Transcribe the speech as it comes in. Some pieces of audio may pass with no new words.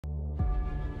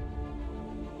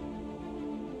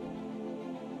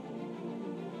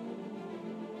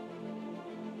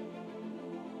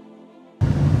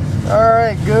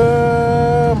Alright,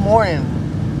 good morning.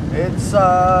 It's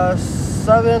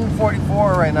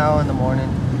 7:44 right now in the morning.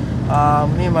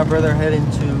 Me and my brother are heading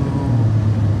to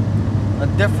a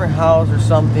different house or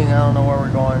something. I don't know where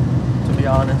we're going, to be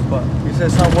honest, but he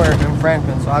said somewhere in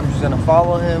Franklin, so I'm just gonna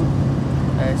follow him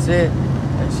and sit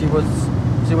and see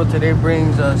what today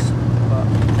brings us. But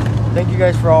thank you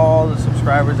guys for all the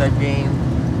subscribers I've gained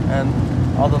and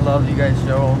all the love you guys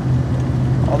show.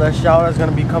 All that shout out is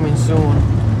gonna be coming soon,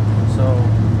 so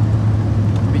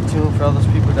be tuned for all those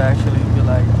people that actually be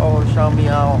like, oh, shout me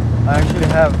out. I actually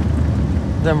have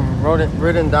them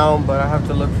written down, but I have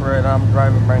to look for it. I'm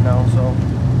driving right now, so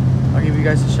I'll give you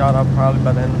guys a shout out probably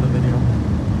by the end of the video.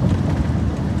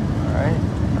 Alright,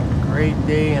 have a great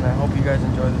day, and I hope you guys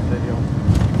enjoy this video.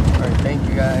 Alright, thank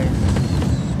you guys.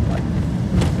 Bye.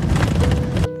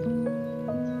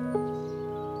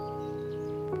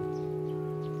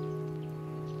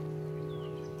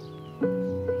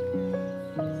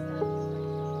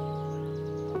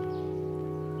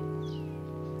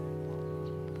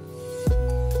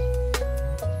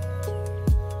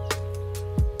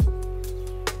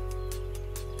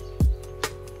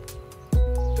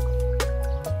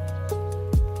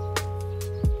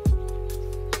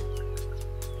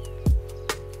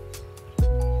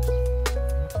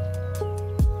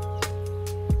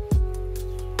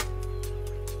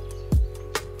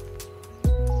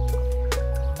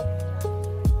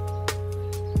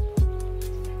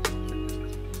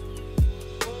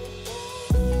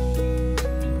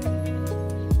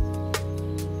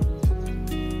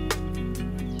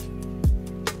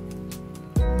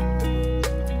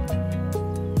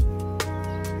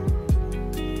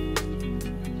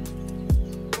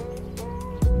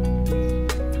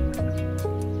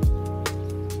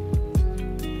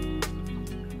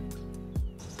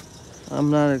 I'm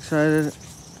not excited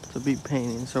to be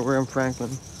painting, so we're in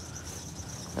Franklin,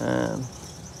 and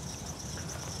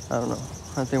I don't know.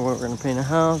 I think we're gonna paint a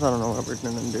house. I don't know what we're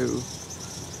gonna do,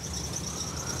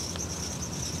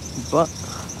 but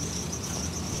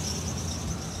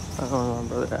I don't know where my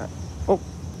brother at. Oh,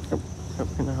 yep,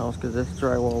 in the house because there's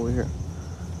drywall over here.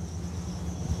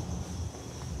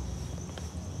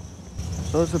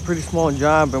 So it's a pretty small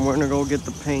job, and we're gonna go get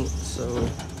the paint. So.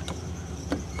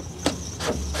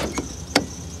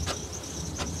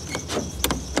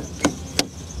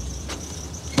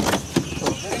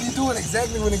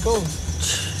 Exactly when it goes.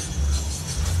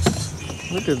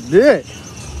 Look at this.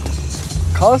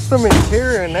 Custom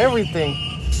interior and everything.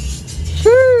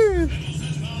 Sheesh.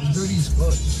 Dirty as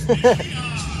fuck.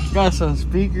 Got some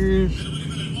speakers.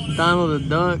 Donald the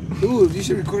Duck. Dude, you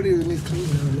should record it when it's clean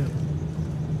now.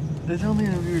 They tell me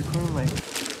to be recording like.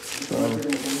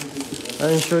 I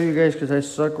didn't show you guys because I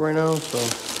suck right now. So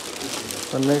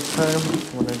next time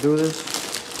when I do this,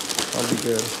 I'll be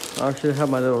good. I actually have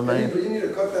my little knife. You need to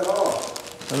cut that off.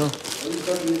 I know.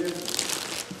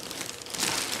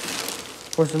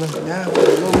 What's the knife? Ya,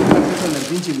 pues no me metas en el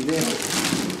pinche video.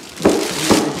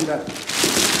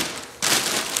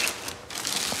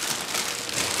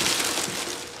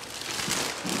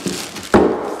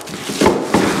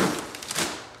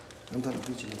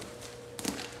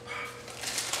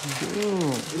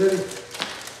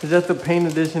 Is that the paint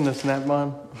edition of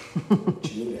Snap-on?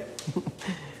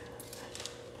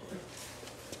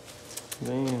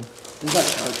 Damn. It's not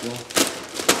sharp, bro.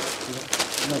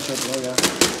 It's not sharp, bro, yeah.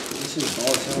 This is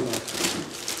all sound.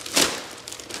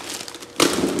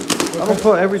 I'm gonna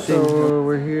put everything. So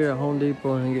we're here at Home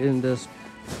Depot and getting this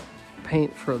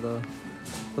paint for the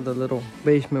little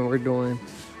basement we're doing.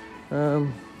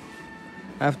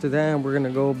 After that, we're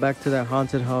gonna go back to that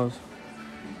haunted house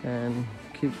and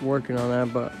keep working on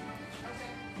that. But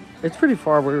it's pretty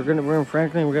far. We're in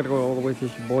Franklin. We gotta go all the way to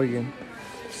Sheboygan.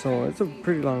 So it's a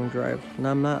pretty long drive, and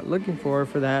I'm not looking forward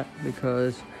for that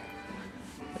because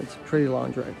it's a pretty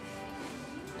long drive.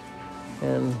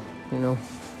 And you know,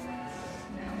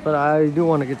 but I do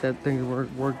want to get that thing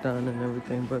work done and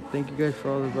everything. But thank you guys for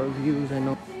all the reviews. I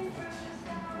know.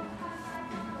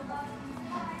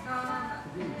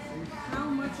 How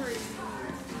much are you?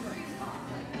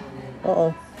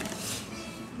 Uh-oh.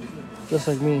 Just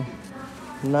like me,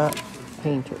 not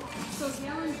painter. So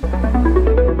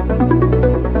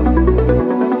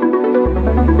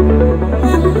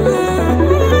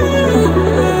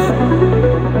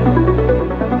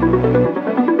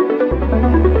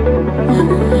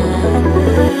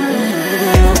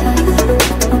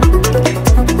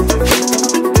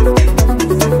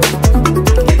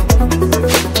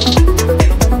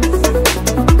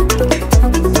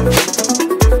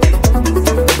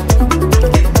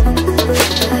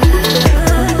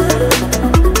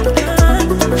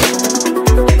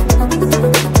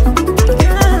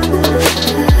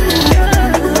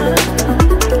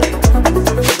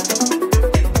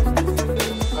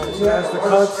That's the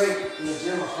cuts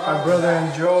my brother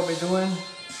and Joe will be doing.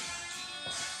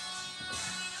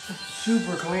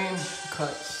 Super clean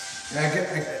cuts.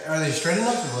 Are they straight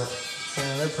enough or what?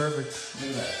 Yeah, they're perfect.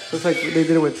 Look at that. Looks like they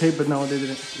did it with tape, but no, they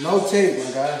didn't. No tape,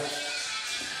 my guy.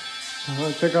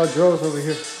 Check out Joe's over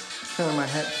here. Kind of my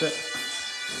hat set.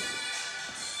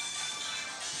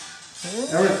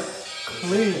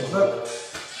 Clean. Look.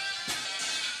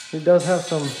 He does have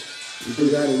some. You do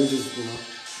that and we just,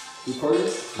 record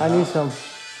it? I need some.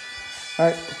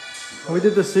 Alright. We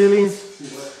did the ceilings.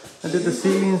 I did the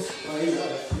ceilings.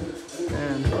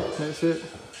 And that's it.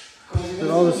 Did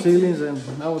all the ceilings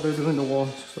and now they're doing the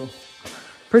walls. So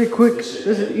pretty quick. This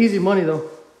is easy money though.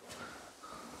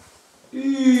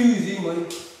 Easy money.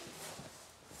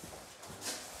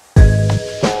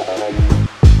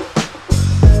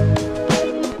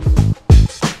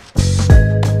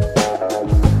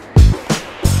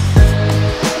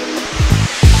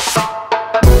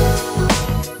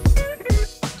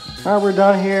 Alright, we're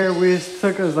done here. It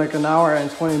took us like an hour and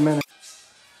 20 minutes.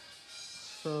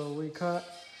 So we cut,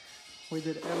 we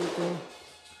did everything.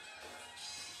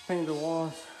 Painted the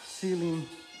walls, ceiling.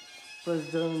 Let's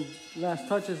do last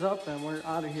touches up and we're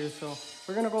out of here. So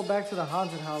we're gonna go back to the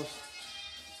haunted house.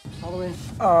 All the way.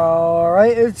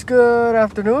 Alright, it's good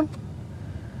afternoon.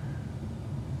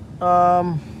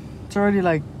 It's already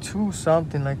like 2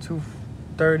 something, like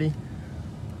 2:30,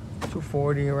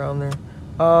 2:40 around there.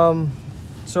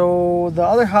 So the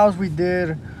other house we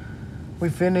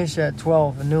finished at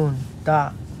 12 noon.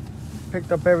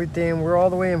 Picked up everything. We're all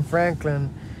the way in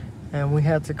Franklin, and we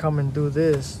had to come and do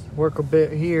this, work a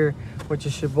bit here, which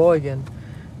is Sheboygan.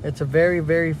 It's a very,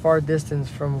 very far distance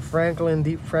from Franklin,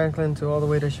 deep Franklin, to all the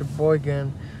way to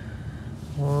Sheboygan.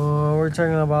 We're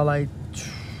talking about like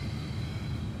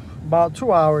about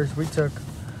 2 hours we took.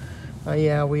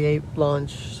 Yeah, we ate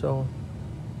lunch, so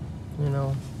you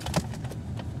know.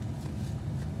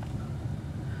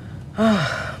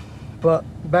 But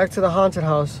back to the haunted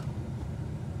house.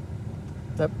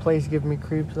 That place gives me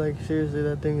creeps. Like seriously,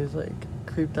 that thing is like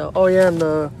creeped out. Oh yeah, and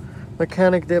the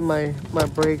mechanic did my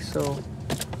brakes, so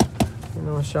you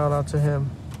know, shout out to him.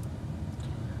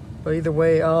 But either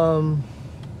way,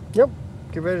 yep,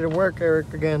 get ready to work,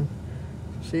 Eric, again.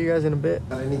 See you guys in a bit.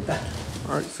 I need that.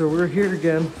 All right, so we're here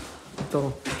again at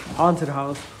the haunted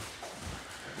house.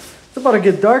 It's about to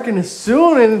get dark and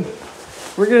soon, and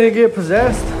we're gonna get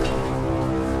possessed.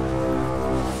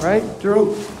 Right,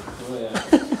 Drew? Oh, yeah.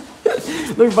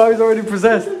 Look, Bobby's already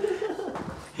possessed.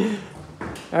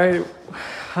 Alright,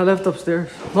 I left upstairs.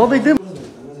 No, they didn't.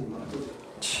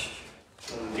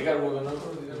 You got rolling up.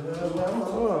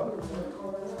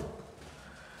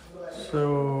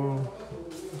 So,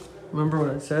 remember what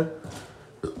I said?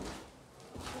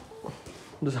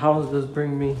 This house does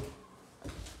bring me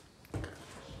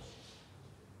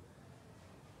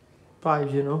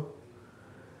vibes, you know?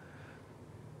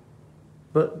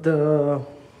 But the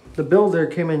builder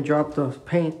came and dropped the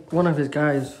paint. One of his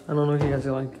guys, I don't know if he has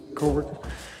like co-workers,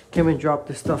 came and dropped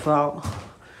this stuff out.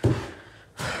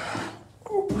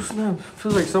 Oh snap,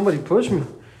 feels like somebody pushed me.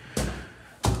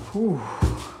 Whew.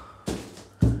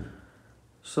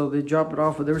 So they dropped it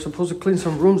off, but they were supposed to clean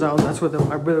some rooms out, and that's what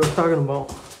my brother was talking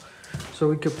about. So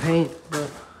we could paint,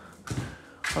 but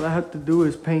all I have to do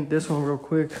is paint this one real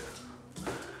quick.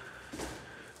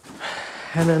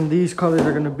 And then these colors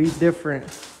are gonna be different.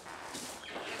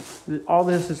 All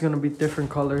this is gonna be different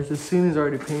colors. The ceiling's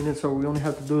already painted, so we only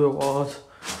have to do the walls.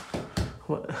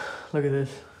 What? Look at this.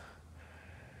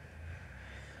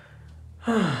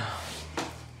 You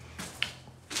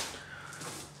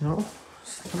know,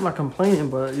 I'm not complaining,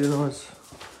 but you know,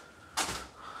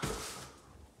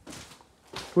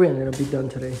 we ain't gonna be done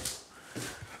today.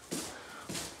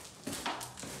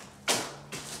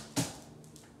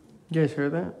 You guys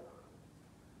heard that?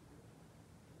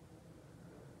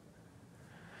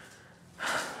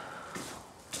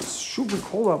 Super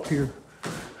cold up here,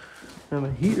 and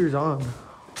the heater's on.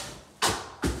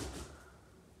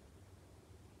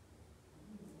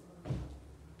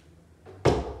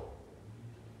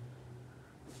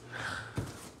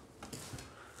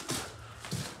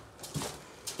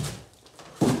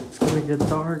 It's gonna get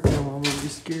dark, and I'm gonna be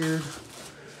scared,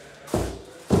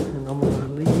 and I'm gonna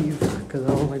leave because I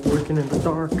don't like working in the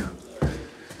dark,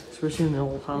 especially in the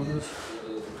old houses.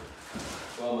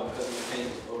 Well, my cousin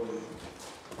painted over.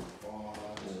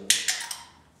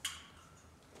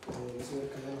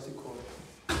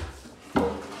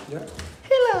 Yeah.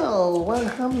 Hello,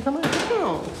 welcome to my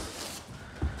house.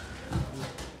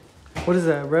 What is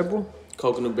that, Red Bull?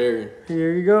 Coconut berry.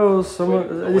 Here you go.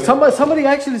 Somebody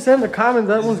actually said in the comments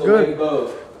that one's good.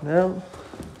 Yeah,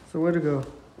 it's the way to go.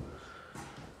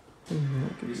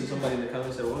 You said somebody in the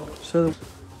comments said what? So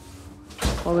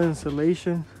all the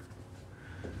insulation.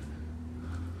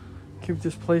 Keep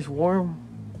this place warm.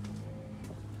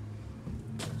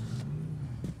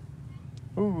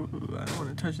 Ooh, I don't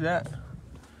want to touch that.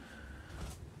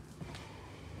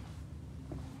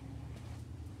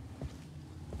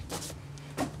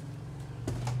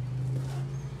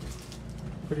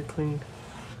 Pretty clean.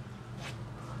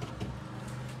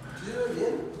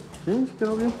 James, get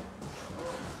over here.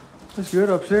 That's good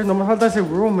upstairs. No matter how that's a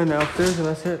room in the upstairs, and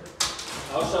that's it.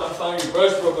 I was trying to find your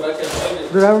brush, bro, but I can't find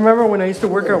it. Dude, I remember when I used to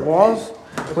work at Walls.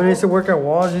 When I used to work at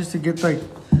Walls, I used to get like,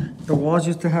 the walls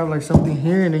used to have like something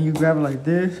here, and then you grab it like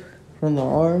this from the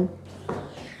arm,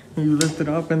 and you lift it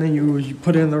up, and then you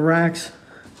put it in the racks,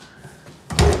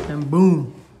 and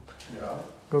boom. Yeah.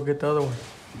 Go get the other one.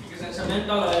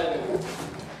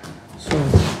 So,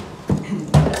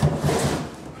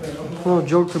 a little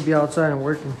joke to be outside and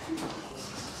working.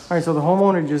 All right, so the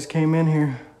homeowner just came in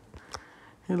here.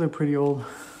 He looked pretty old.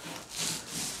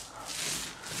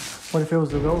 What if it was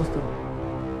the ghost though?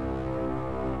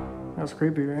 That's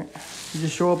creepy, right? He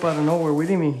just show up out of nowhere. We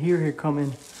didn't even hear him come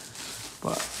in,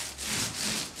 but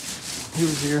he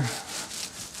was here.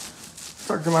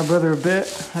 Talked to my brother a bit.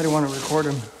 I didn't want to record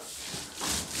him.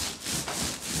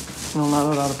 You know, not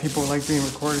a lot of people like being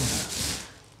recorded.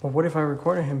 But what if I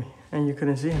recorded him and you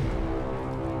couldn't see him?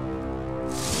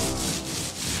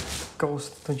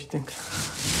 Ghost, don't you think?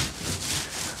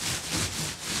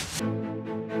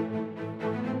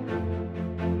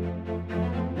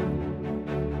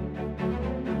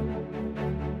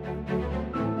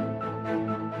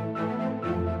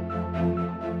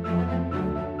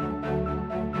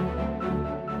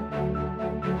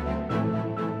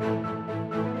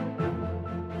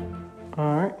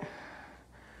 All right.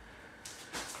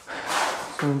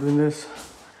 So I'm doing this.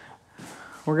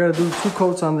 We're gonna do 2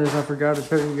 coats on this. I forgot to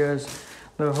tell you guys.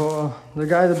 The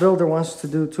guy, the builder, wants to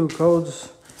do 2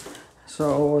 coats.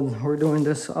 So we're doing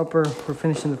this upper. We're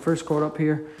finishing the first coat up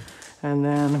here, and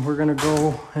then we're gonna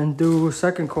go and do a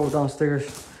 2nd coat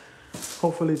downstairs.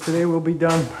 Hopefully today we'll be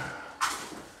done.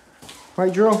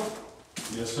 Right, Drew?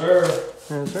 Yes, sir.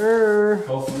 Yes, sir.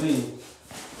 Hopefully.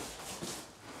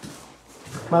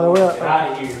 By the way, Get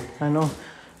out of here. I know.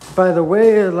 By the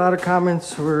way, a lot of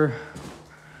comments were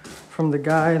from the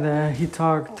guy that he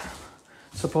talked.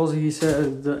 Supposedly he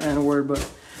said the N-word, but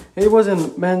it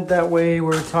wasn't meant that way.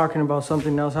 We're talking about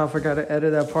something else. I forgot to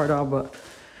edit that part out, but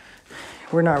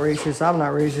we're not racist. I'm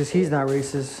not racist. He's not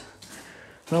racist.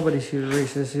 Nobody's here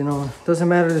racist, you know. Doesn't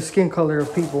matter the skin color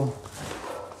of people.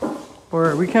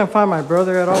 Or we can't find my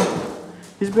brother at all.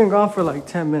 He's been gone for like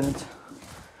 10 minutes.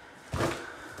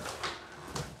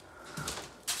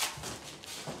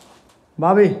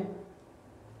 Bobby.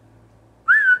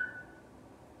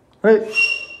 Hey.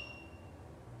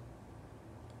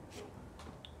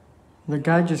 The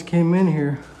guy just came in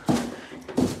here.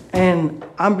 And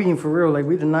I'm being for real. Like,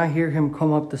 we did not hear him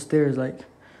come up the stairs. Like,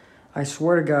 I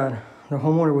swear to God, the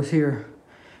homeowner was here.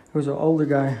 He was an older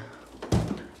guy.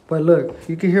 But look,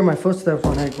 you can hear my footsteps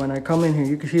when I come in here.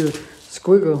 You can see the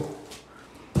squiggle.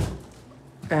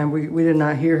 And we did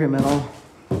not hear him at all.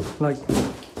 Like,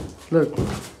 look.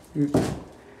 You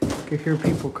can hear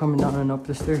people coming down and up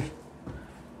the stairs.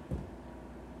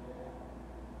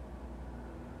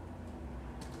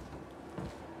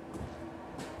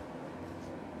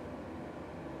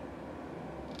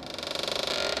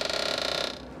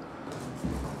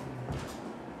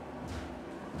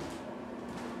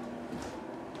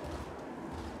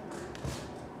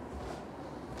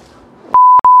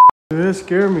 That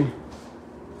scared me.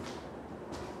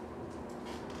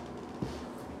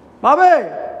 Bobby!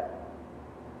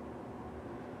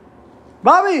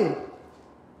 Bobby!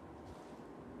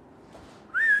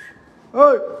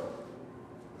 Hey!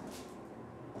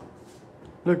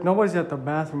 Look, nobody's at the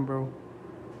bathroom, bro.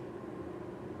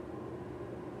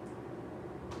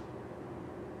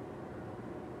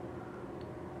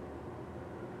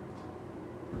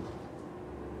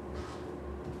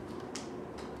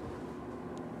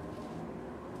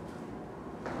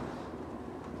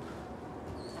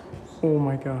 Oh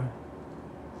my God.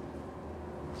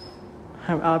 I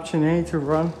have option A to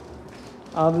run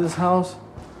out of this house,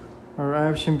 or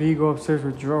option B, go upstairs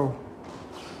with Dro.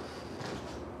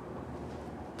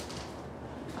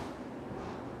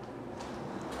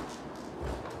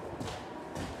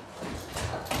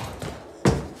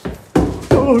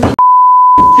 Oh,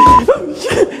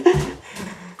 shit.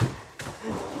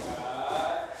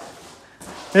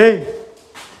 Hey,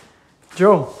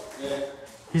 Joe.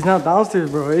 He's not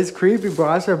downstairs, bro. It's creepy, bro.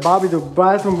 I said, Bobby, the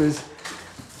bathroom is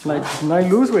like not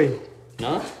lose weight.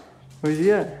 No? Where's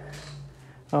he at?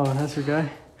 Oh, that's your guy.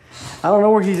 I don't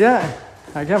know where he's at.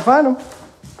 I can't find him.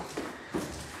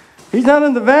 He's not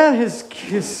in the van. His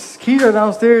keys are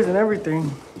downstairs and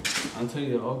everything. I'll tell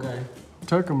you, okay.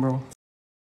 Took him, bro.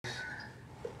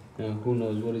 Yeah, who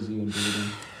knows what is he gonna do with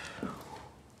him?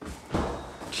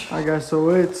 I guess so.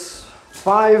 It's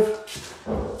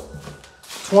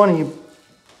 5:20,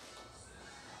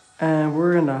 and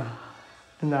we're in the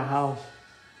house,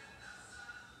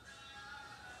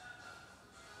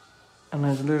 and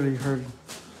I literally heard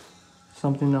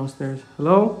something downstairs.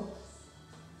 Hello?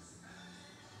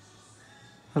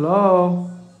 Hello?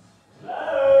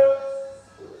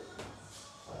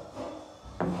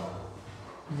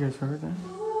 You guys heard that?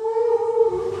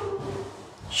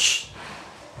 Shh.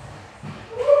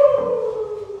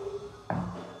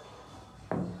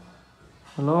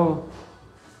 Hello?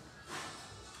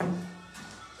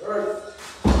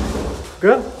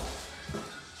 Good?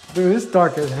 Dude, it's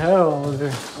dark as hell over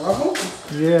there.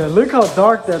 Yeah, look how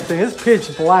dark that thing is. It's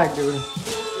pitch black, dude.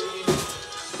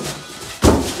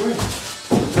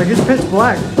 Like, it's pitch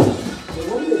black.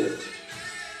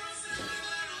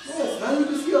 Now you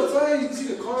can see outside, you can see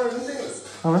the car and everything.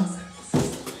 Huh?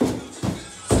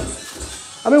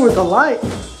 I mean, with the light,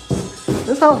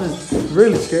 this house is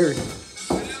really scary.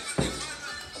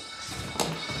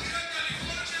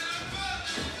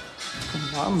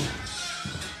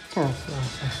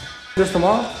 Just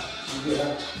tomorrow?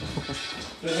 Yeah.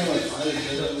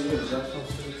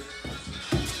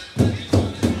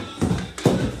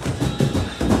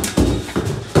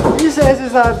 He says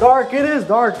it's not dark. It is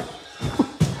dark.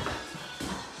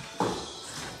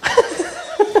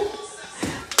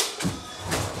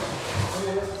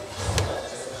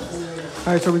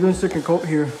 Alright, so we're doing second coat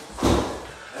here.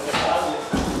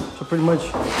 So pretty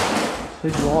much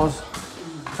these walls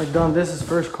are done. This is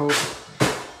first coat.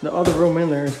 The other room in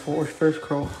there is first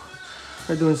coat.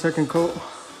 We're doing second coat,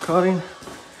 cutting.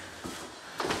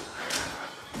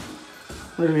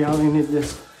 Literally, I only need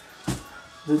this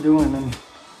to do and then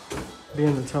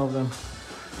being to tell them.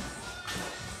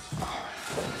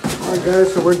 Alright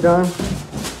guys, so we're done.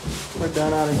 We're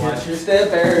done out of here. Watch your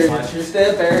step, Eric. Watch your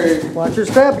step, Eric. Watch your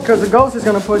step because the ghost is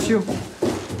gonna push you.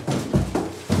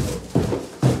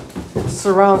 It's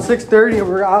around 6:30 and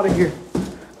we're out of here.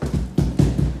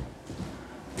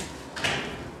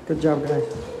 Good job, guys.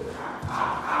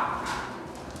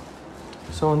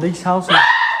 So in these houses,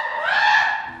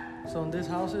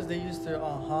 they used to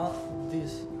haunt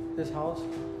this house.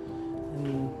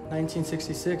 In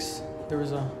 1966, there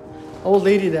was a old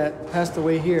lady that passed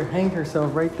away here, hanged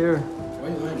herself right there. Why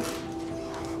are you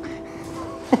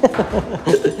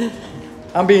hiding?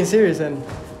 I'm being serious, and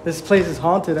this place is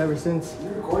haunted ever since. You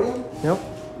recording? Yep.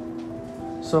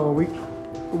 So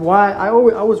I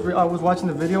was watching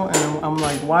the video and I'm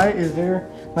like, why is there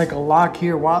like a lock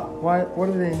here? What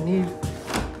do they need?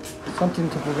 Something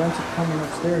to prevent it coming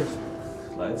upstairs.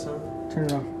 Lights on? Turn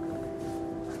it off.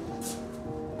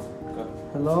 Go.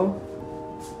 Hello?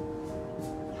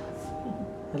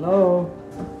 Hello?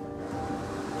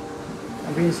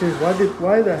 I'm being serious. Why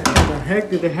the heck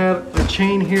did they have a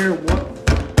chain here? What?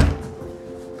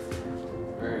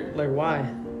 Eric, Like why?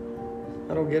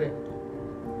 I don't get it.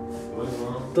 what is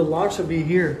wrong? The lock should be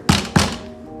here,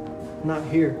 not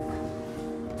here.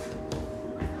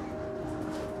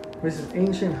 This is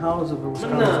ancient house of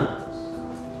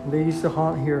Wisconsin. They used to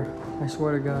haunt here. I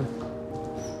swear to God.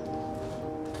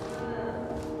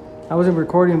 I wasn't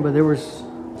recording, but there was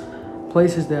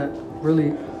places that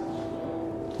really,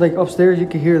 like upstairs, you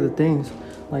could hear the things,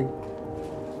 like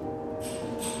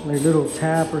little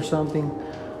tap or something.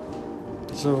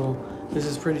 So this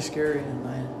is pretty scary, and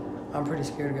I'm pretty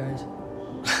scared, guys.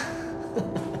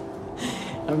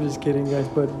 I'm just kidding, guys,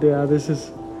 but yeah, this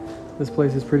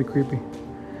place is pretty creepy.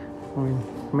 I mean,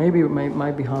 maybe it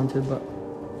might be haunted, but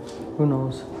who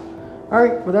knows. All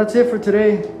right, well, that's it for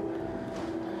today.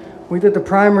 We did the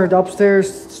primer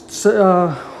upstairs.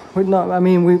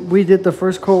 We did the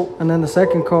first coat and then the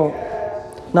second coat.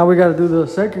 Now we got to do the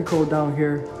second coat down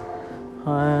here,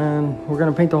 and we're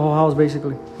gonna paint the whole house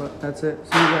basically. But that's it.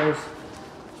 See you guys.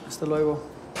 Hasta luego.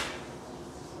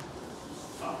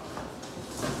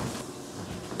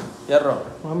 Hierro.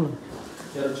 Vámonos.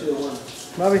 Hierro, chido one.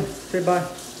 Bobby, say bye.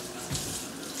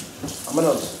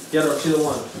 Vámonos. Hierro, chido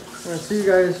one. All right, see you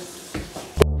guys.